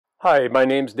Hi, my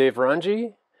name's Dave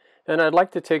Ranji, and I'd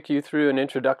like to take you through an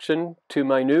introduction to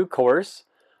my new course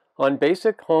on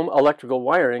basic home electrical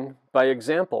wiring by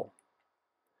example.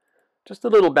 Just a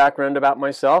little background about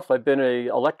myself. I've been an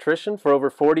electrician for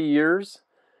over 40 years,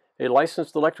 a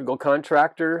licensed electrical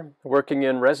contractor working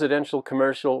in residential,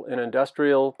 commercial, and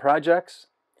industrial projects.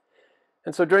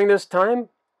 And so during this time,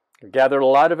 I gathered a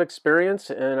lot of experience,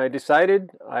 and I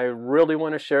decided I really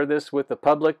want to share this with the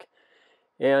public,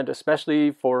 and especially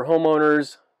for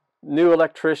homeowners, new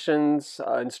electricians,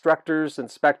 instructors,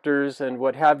 inspectors, and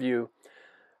what have you,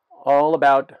 all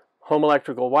about home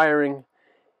electrical wiring.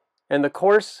 And the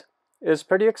course is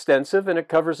pretty extensive and it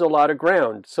covers a lot of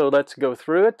ground. So let's go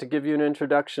through it to give you an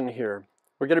introduction here.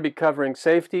 We're going to be covering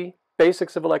safety,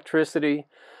 basics of electricity,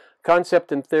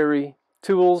 concept and theory,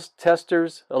 tools,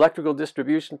 testers, electrical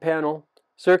distribution panel,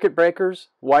 circuit breakers,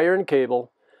 wire and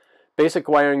cable, basic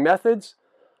wiring methods,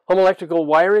 home electrical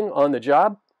wiring on the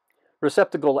job,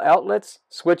 receptacle outlets,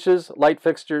 switches, light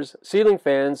fixtures, ceiling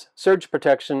fans, surge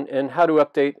protection, and how to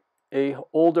update a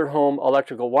older home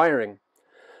electrical wiring.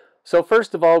 So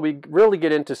first of all, we really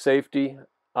get into safety.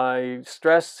 I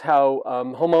stress how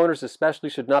homeowners especially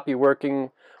should not be working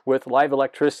with live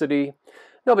electricity.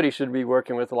 Nobody should be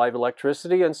working with live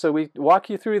electricity, and so we walk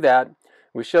you through that.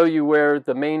 We show you where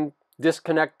the main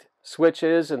disconnect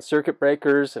switches and circuit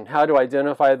breakers and how to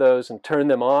identify those and turn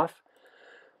them off.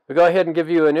 We go ahead and give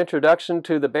you an introduction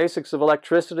to the basics of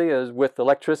electricity, as with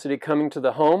electricity coming to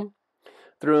the home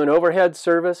through an overhead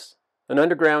service, an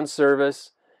underground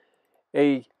service,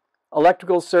 a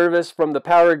electrical service from the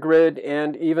power grid,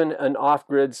 and even an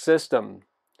off-grid system.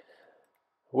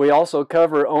 We also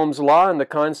cover Ohm's law and the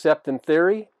concept and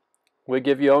theory. We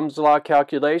give you Ohm's law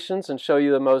calculations and show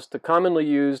you the most commonly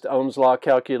used Ohm's law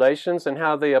calculations and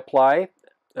how they apply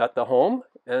at the home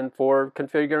and for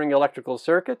configuring electrical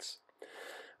circuits.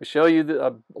 We show you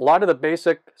a lot of the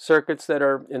basic circuits that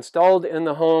are installed in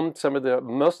the home.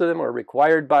 Most of them are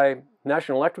required by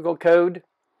National Electrical Code.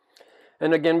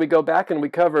 And again, we go back and we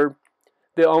cover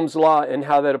the Ohm's law and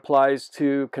how that applies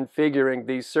to configuring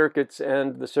these circuits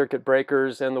and the circuit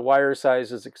breakers and the wire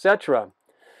sizes, etc.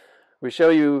 We show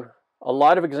you a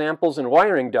lot of examples and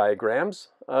wiring diagrams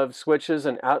of switches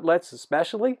and outlets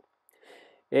especially,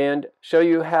 and show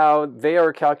you how they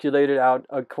are calculated out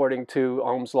according to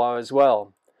Ohm's law as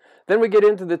well. Then we get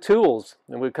into the tools,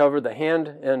 and we cover the hand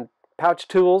and pouch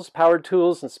tools, power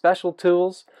tools, and special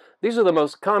tools. These are the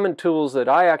most common tools that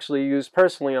I actually use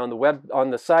personally on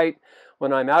the site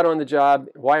when I'm out on the job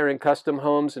wiring custom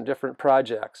homes and different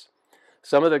projects.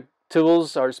 Some of the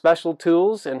tools are special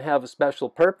tools and have a special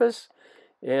purpose,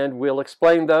 and we'll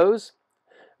explain those.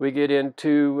 We get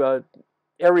into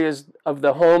areas of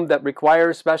the home that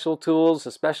require special tools,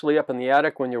 especially up in the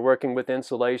attic when you're working with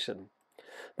insulation.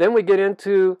 Then we get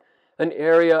into an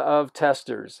area of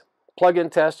testers,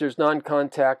 plug-in testers,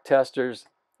 non-contact testers,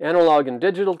 analog and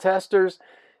digital testers,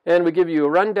 and we give you a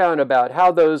rundown about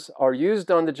how those are used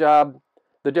on the job,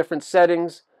 the different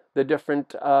settings, the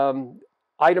different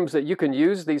items that you can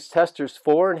use these testers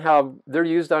for, and how they're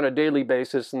used on a daily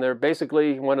basis, and they're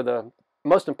basically one of the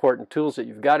most important tools that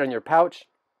you've got in your pouch.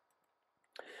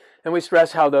 And we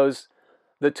stress how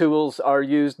the tools are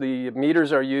used, the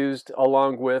meters are used,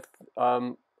 along with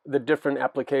the different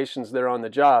applications that are on the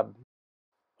job.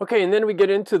 Okay, and then we get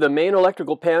into the main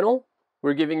electrical panel.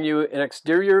 We're giving you an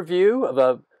exterior view of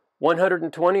a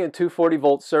 120 and 240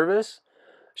 volt service,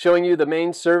 showing you the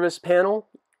main service panel,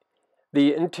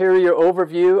 the interior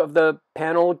overview of the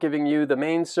panel, giving you the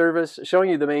main service, showing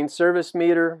you the main service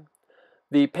meter,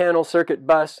 the panel circuit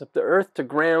bus, the earth to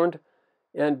ground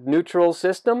and neutral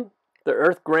system, the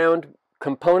earth ground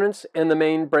components, and the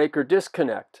main breaker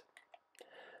disconnect.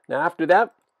 Now after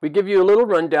that, we give you a little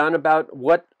rundown about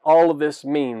what all of this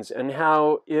means and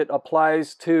how it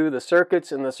applies to the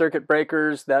circuits and the circuit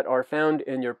breakers that are found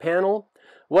in your panel,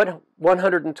 what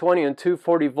 120 and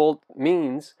 240 volt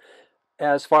means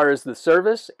as far as the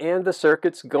service and the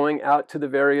circuits going out to the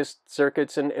various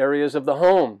circuits and areas of the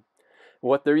home,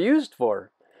 what they're used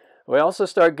for. We also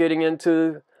start getting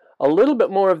into a little bit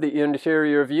more of the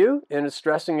interior view and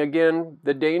stressing again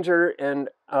the danger and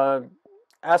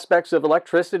aspects of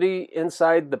electricity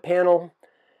inside the panel.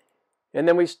 And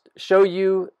then we show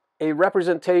you a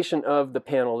representation of the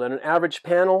panel, and an average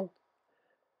panel,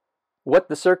 what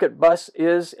the circuit bus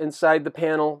is inside the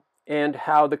panel, and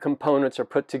how the components are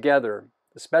put together,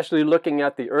 especially looking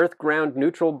at the earth ground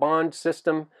neutral bond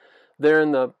system there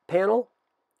in the panel.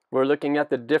 We're looking at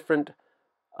the different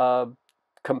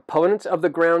components of the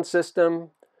ground system,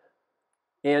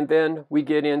 and then we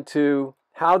get into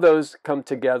how those come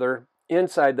together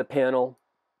inside the panel,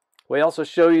 We also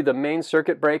show you the main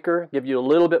circuit breaker, give you a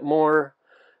little bit more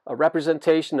a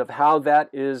representation of how that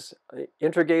is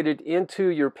integrated into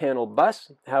your panel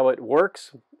bus, how it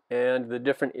works, and the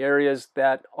different areas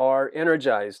that are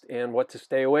energized and what to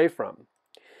stay away from.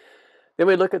 Then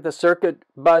we look at the circuit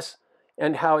bus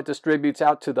and how it distributes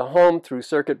out to the home through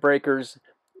circuit breakers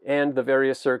and the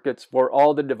various circuits for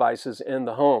all the devices in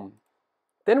the home.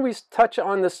 Then we touch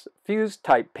on the fuse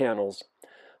type panels,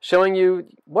 showing you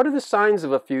what are the signs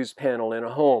of a fuse panel in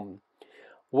a home.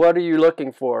 What are you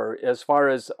looking for as far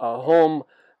as a home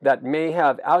that may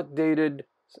have outdated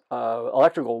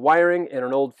electrical wiring in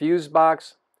an old fuse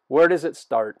box? Where does it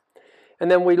start? And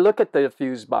then we look at the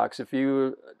fuse box. If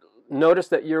you notice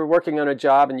that you're working on a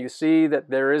job and you see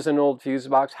that there is an old fuse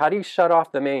box, how do you shut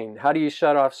off the main? How do you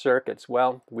shut off circuits?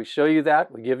 Well, we show you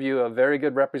that. We give you a very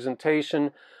good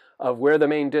representation of where the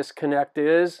main disconnect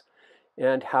is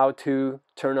and how to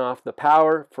turn off the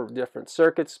power for different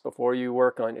circuits before you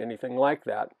work on anything like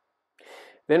that.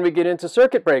 Then we get into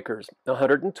circuit breakers,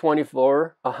 120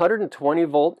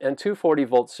 volt and 240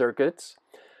 volt circuits,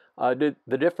 the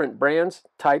different brands,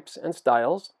 types, and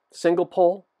styles, single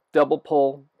pole, double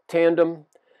pole, tandem,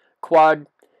 quad,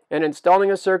 and installing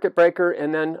a circuit breaker,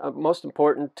 and then most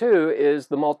important too is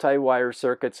the multi-wire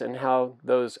circuits and how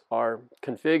those are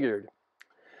configured.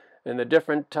 And the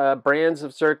different brands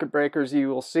of circuit breakers you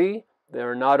will see,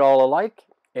 they're not all alike,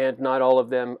 and not all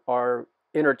of them are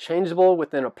interchangeable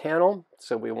within a panel,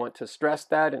 so we want to stress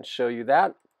that and show you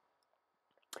that.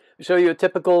 We show you a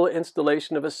typical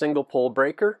installation of a single pole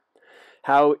breaker,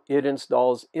 how it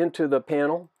installs into the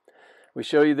panel. We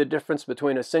show you the difference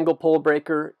between a single pole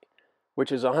breaker,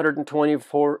 which is a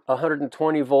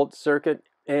 120 volt circuit,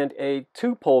 and a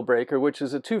two pole breaker, which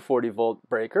is a 240 volt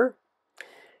breaker.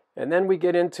 And then we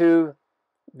get into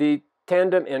the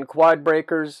tandem and quad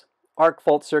breakers, arc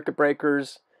fault circuit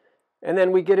breakers, and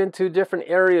then we get into different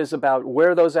areas about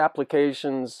where those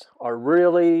applications are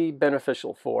really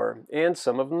beneficial for, and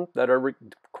some of them that are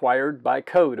required by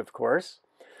code, of course.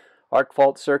 Arc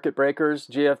fault circuit breakers,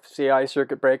 GFCI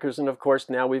circuit breakers, and of course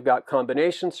now we've got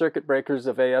combination circuit breakers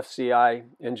of AFCI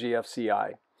and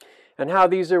GFCI. And how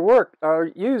these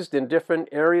are used in different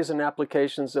areas and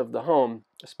applications of the home,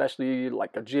 especially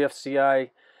like a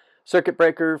GFCI circuit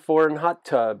breaker for a hot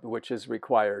tub, which is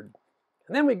required.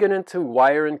 And then we get into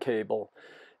wire and cable.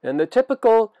 And the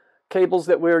typical cables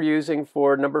that we're using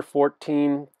for number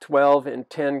 14, 12, and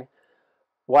 10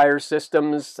 wire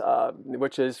systems,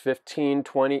 which is 15,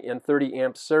 20, and 30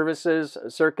 amp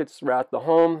circuits throughout the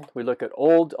home. We look at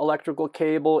old electrical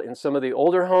cable in some of the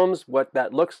older homes, what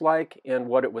that looks like and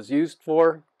what it was used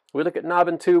for. We look at knob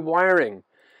and tube wiring,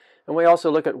 and we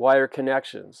also look at wire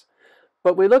connections.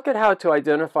 But we look at how to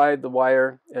identify the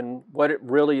wire and what it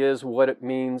really is, what it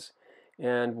means,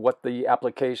 and what the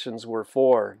applications were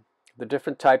for. The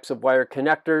different types of wire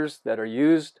connectors that are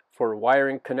used for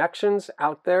wiring connections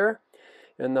out there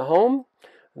in the home.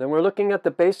 Then we're looking at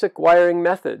the basic wiring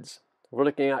methods. We're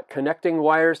looking at connecting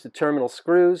wires to terminal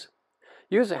screws,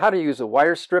 how to use a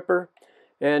wire stripper,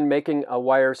 and making a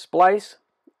wire splice,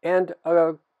 and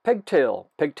a pigtail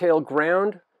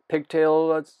ground.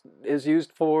 Pigtail is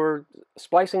used for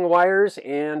splicing wires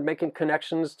and making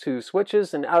connections to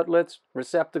switches and outlets,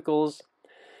 receptacles.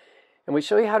 And we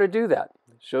show you how to do that.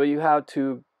 Show you how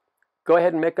to go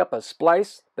ahead and make up a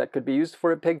splice that could be used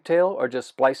for a pigtail or just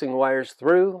splicing wires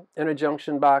through in a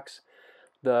junction box.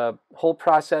 The whole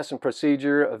process and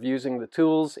procedure of using the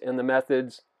tools and the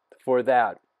methods for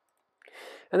that.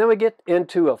 And then we get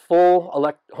into a full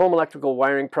home electrical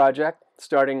wiring project,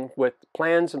 starting with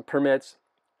plans and permits,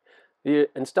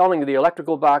 installing the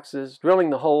electrical boxes, drilling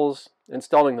the holes,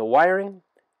 installing the wiring,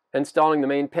 installing the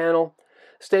main panel,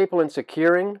 staple and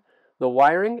securing the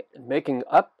wiring, and making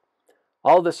up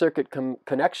all the circuit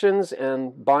connections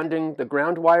and bonding the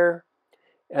ground wire,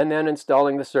 and then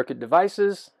installing the circuit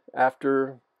devices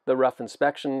after the rough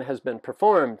inspection has been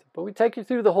performed. But we take you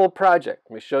through the whole project.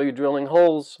 We show you drilling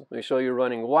holes, we show you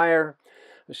running wire,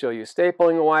 we show you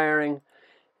stapling wiring,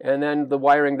 and then the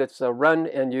wiring that's run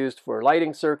and used for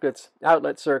lighting circuits,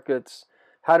 outlet circuits,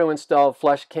 how to install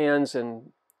flush cans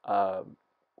and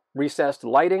recessed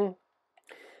lighting,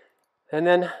 and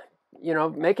then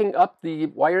making up the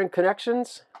wiring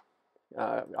connections,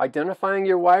 identifying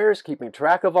your wires, keeping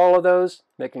track of all of those,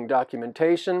 making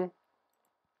documentation,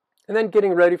 and then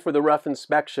getting ready for the rough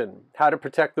inspection, how to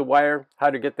protect the wire,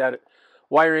 how to get that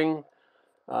wiring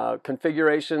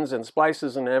configurations and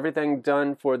splices and everything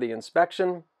done for the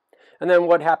inspection. And then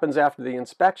what happens after the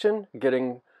inspection,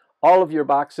 getting all of your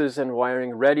boxes and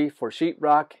wiring ready for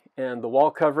sheetrock and the wall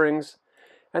coverings.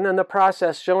 And then the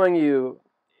process showing you,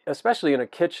 especially in a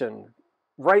kitchen,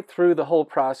 right through the whole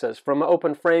process, from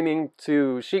open framing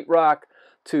to sheetrock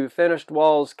to finished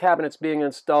walls, cabinets being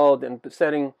installed, and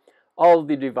setting all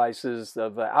the devices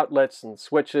of outlets and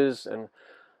switches and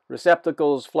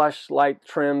receptacles, flush light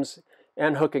trims,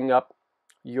 and hooking up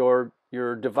your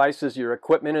devices, your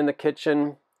equipment in the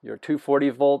kitchen, your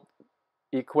 240-volt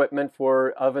equipment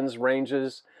for ovens,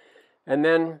 ranges, and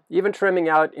then even trimming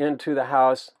out into the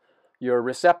house your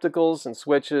receptacles and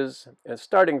switches, and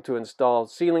starting to install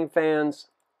ceiling fans,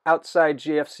 outside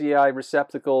GFCI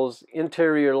receptacles,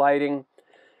 interior lighting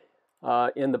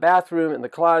in the bathroom, in the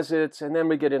closets, and then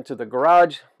we get into the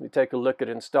garage. We take a look at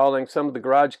installing some of the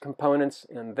garage components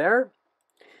in there,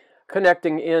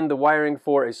 connecting in the wiring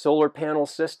for a solar panel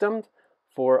system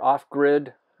for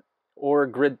off-grid or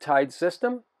grid-tied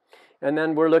system. And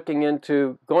then we're looking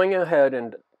into going ahead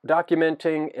and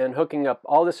documenting and hooking up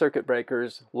all the circuit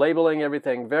breakers, labeling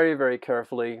everything very, very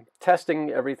carefully, testing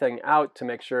everything out to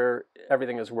make sure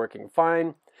everything is working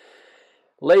fine,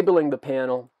 labeling the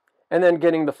panel, and then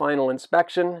getting the final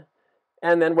inspection.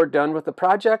 And then we're done with the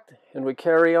project and we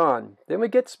carry on. Then we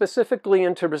get specifically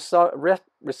into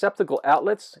receptacle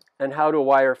outlets and how to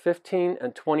wire 15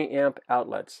 and 20 amp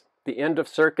outlets, the end of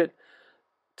circuit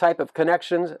type of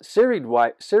connections,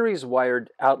 series wired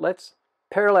outlets,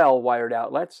 parallel wired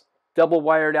outlets, double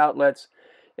wired outlets,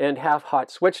 and half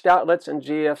hot switched outlets and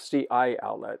GFCI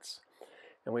outlets.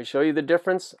 And we show you the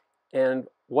difference and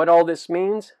what all this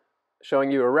means,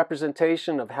 showing you a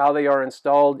representation of how they are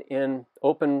installed in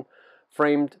open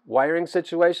framed wiring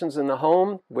situations in the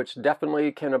home, which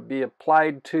definitely can be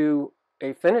applied to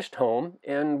a finished home,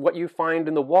 and what you find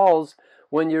in the walls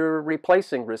when you're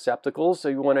replacing receptacles, so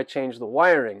you want to change the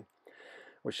wiring.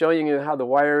 We're showing you how the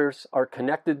wires are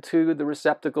connected to the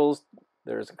receptacles.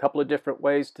 There's a couple of different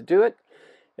ways to do it,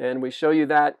 and we show you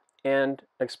that and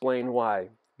explain why.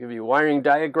 Give you wiring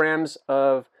diagrams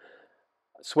of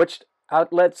switched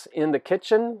outlets in the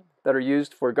kitchen that are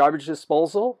used for garbage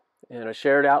disposal, and a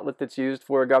shared outlet that's used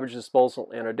for garbage disposal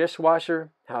and a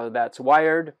dishwasher, how that's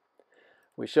wired.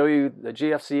 We show you the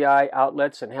GFCI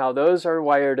outlets and how those are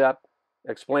wired up,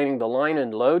 explaining the line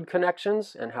and load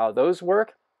connections and how those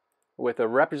work, with a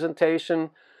representation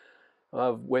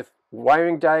with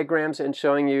wiring diagrams and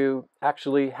showing you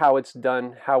actually how it's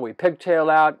done, how we pigtail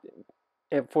out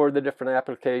for the different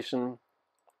application,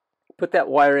 put that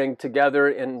wiring together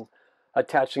and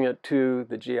attaching it to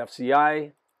the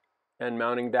GFCI and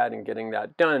mounting that and getting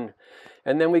that done.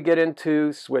 And then we get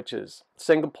into switches,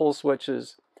 single pole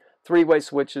switches, three-way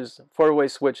switches, four-way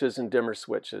switches, and dimmer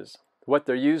switches, what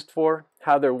they're used for,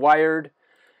 how they're wired,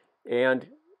 and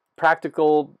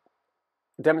practical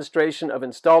demonstration of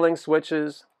installing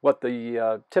switches, what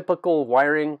the typical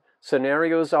wiring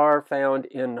scenarios are found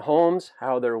in homes,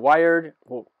 how they're wired.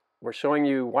 We're showing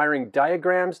you wiring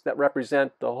diagrams that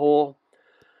represent the whole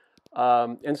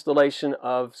installation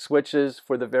of switches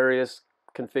for the various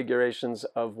configurations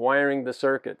of wiring the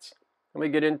circuits. And we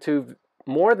get into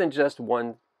more than just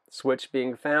one switch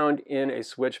being found in a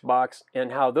switch box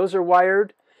and how those are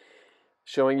wired,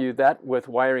 showing you that with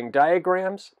wiring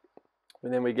diagrams.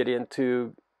 And then we get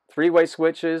into three-way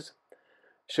switches,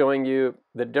 showing you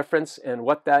the difference and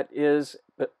what that is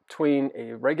between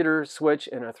a regular switch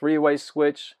and a three-way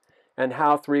switch, and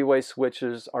how three-way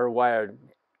switches are wired.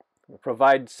 We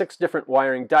provide 6 different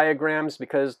wiring diagrams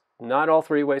because not all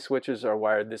three-way switches are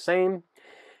wired the same,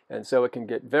 and so it can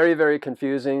get very, very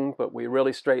confusing, but we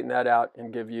really straighten that out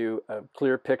and give you a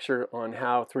clear picture on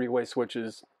how three-way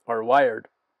switches are wired.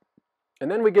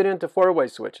 And then we get into four-way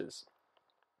switches,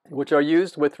 which are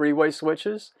used with three-way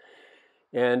switches,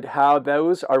 and how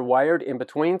those are wired in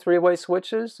between three-way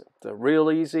switches. It's a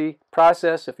real easy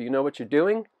process if you know what you're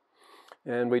doing.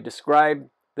 And we describe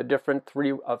the different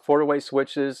four-way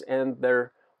switches and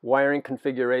their wiring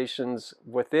configurations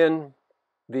within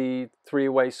the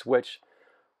three-way switch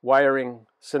wiring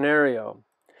scenario.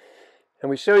 And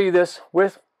we show you this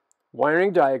with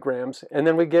wiring diagrams, and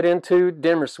then we get into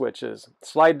dimmer switches,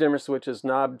 slide dimmer switches,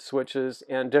 knob switches,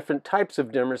 and different types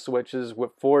of dimmer switches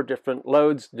with 4 different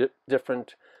loads,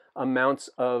 different amounts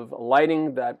of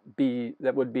lighting that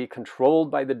would be controlled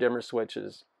by the dimmer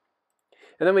switches.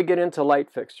 And then we get into light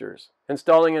fixtures,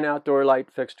 installing an outdoor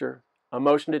light fixture, a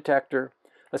motion detector,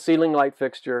 a ceiling light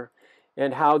fixture,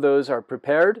 and how those are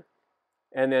prepared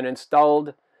and then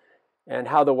installed, and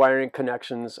how the wiring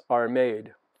connections are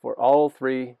made for all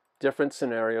 3 different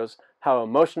scenarios, how a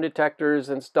motion detector is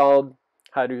installed,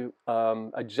 how to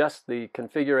adjust the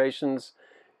configurations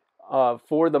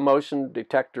for the motion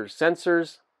detector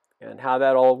sensors, and how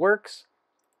that all works.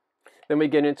 Then we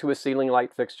get into a ceiling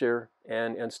light fixture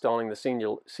and installing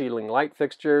the ceiling light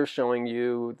fixture, showing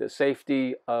you the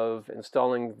safety of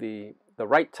installing the the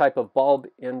right type of bulb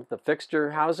in the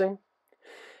fixture housing.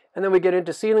 And then we get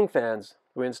into ceiling fans.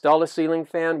 We install a ceiling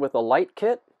fan with a light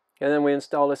kit, and then we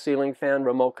install a ceiling fan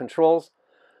remote controls.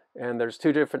 And there's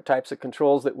two different types of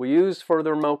controls that we use for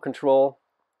the remote control.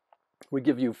 We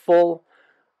give you full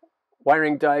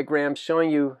wiring diagrams showing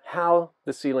you how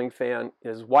the ceiling fan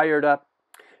is wired up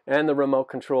and the remote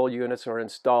control units are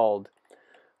installed.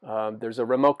 There's a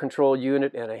remote control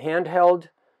unit and a handheld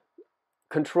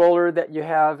controller that you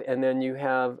have, and then you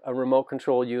have a remote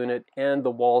control unit and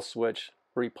the wall switch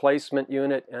replacement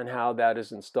unit and how that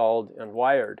is installed and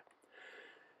wired.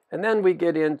 And then we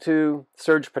get into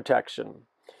surge protection.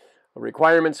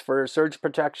 Requirements for surge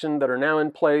protection that are now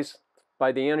in place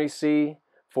by the NEC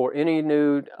for any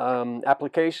new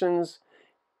applications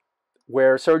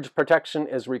where surge protection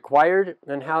is required,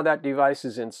 and how that device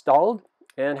is installed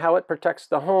and how it protects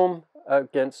the home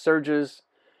against surges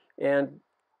and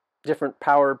different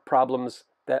power problems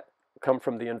that come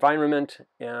from the environment,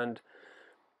 and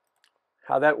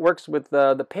how that works with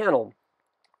the panel.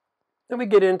 Then we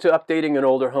get into updating an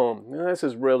older home. And this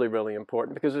is really, really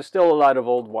important because there's still a lot of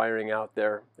old wiring out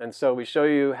there. And so we show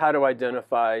you how to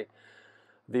identify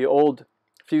the old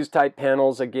fuse type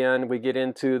panels. Again, we get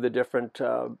into the different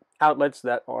outlets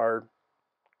that are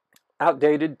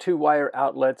outdated, 2-wire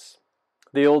outlets,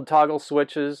 the old toggle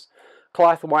switches,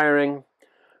 cloth wiring.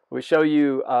 We show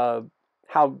you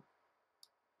how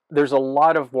there's a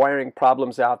lot of wiring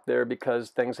problems out there because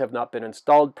things have not been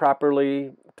installed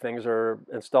properly. Things are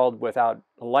installed without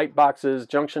light boxes,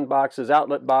 junction boxes,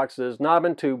 outlet boxes, knob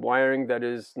and tube wiring that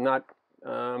is not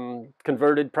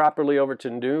converted properly over to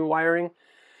new wiring.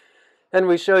 And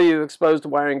we show you exposed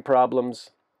wiring problems,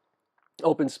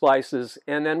 open splices,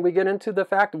 and then we get into the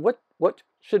fact what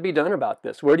should be done about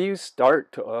this. Where do you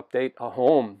start to update a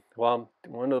home? Well,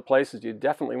 one of the places you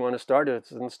definitely want to start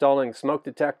is installing smoke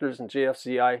detectors and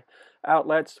GFCI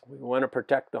outlets. We want to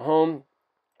protect the home,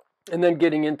 and then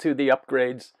getting into the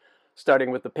upgrades,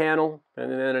 starting with the panel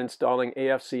and then installing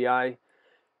AFCI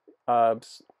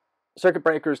circuit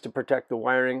breakers to protect the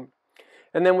wiring.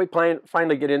 And then we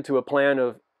finally get into a plan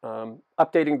of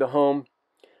updating the home,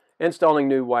 installing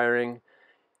new wiring,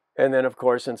 and then of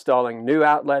course installing new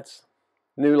outlets,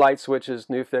 new light switches,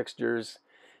 new fixtures.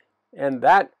 And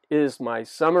that is my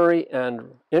summary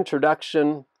and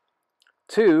introduction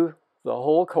to the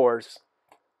whole course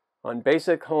on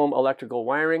basic home electrical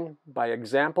wiring by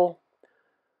example.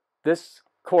 This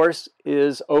course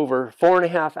is over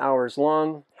 4.5 hours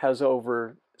long, has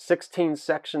over 16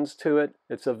 sections to it.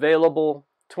 It's available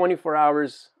 24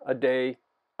 hours a day,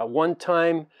 a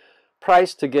one-time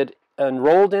price to get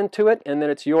enrolled into it, and then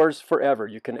it's yours forever.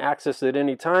 You can access it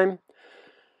anytime.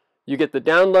 You get the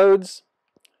downloads,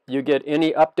 you get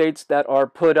any updates that are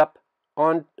put up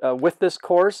on with this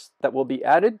course that will be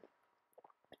added.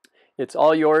 It's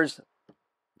all yours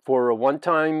for a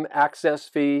one-time access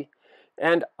fee,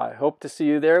 and I hope to see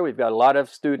you there. We've got a lot of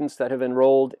students that have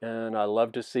enrolled, and I'd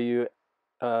love to see you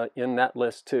in that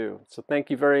list too. So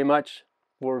thank you very much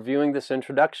for viewing this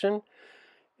introduction,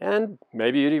 and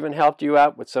maybe it even helped you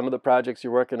out with some of the projects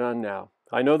you're working on now.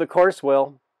 I know the course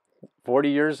will. 40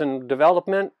 years in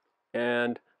development,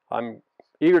 and I'm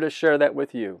eager to share that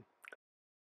with you.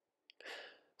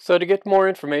 So to get more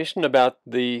information about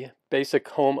the Basic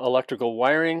Home Electrical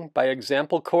Wiring by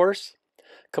Example course,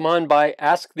 come on by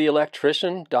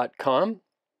asktheelectrician.com,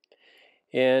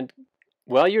 and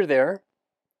while you're there,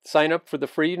 sign up for the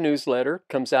free newsletter.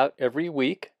 Comes out every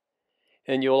week,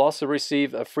 and you'll also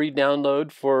receive a free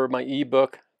download for my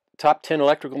ebook, Top 10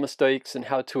 Electrical Mistakes and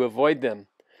How to Avoid Them.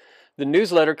 The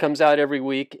newsletter comes out every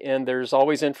week, and there's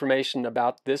always information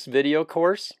about this video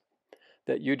course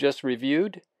that you just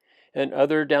reviewed and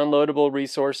other downloadable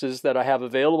resources that I have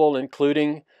available,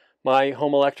 including my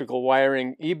home electrical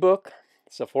wiring ebook.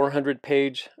 It's a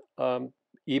 400-page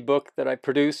ebook that I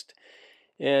produced,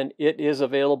 and it is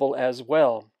available as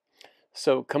well.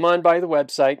 So come on by the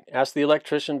website,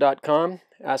 asktheelectrician.com,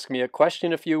 ask me a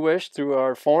question if you wish through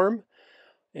our form,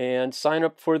 and sign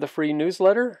up for the free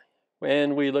newsletter,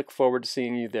 and we look forward to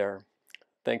seeing you there.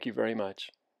 Thank you very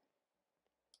much.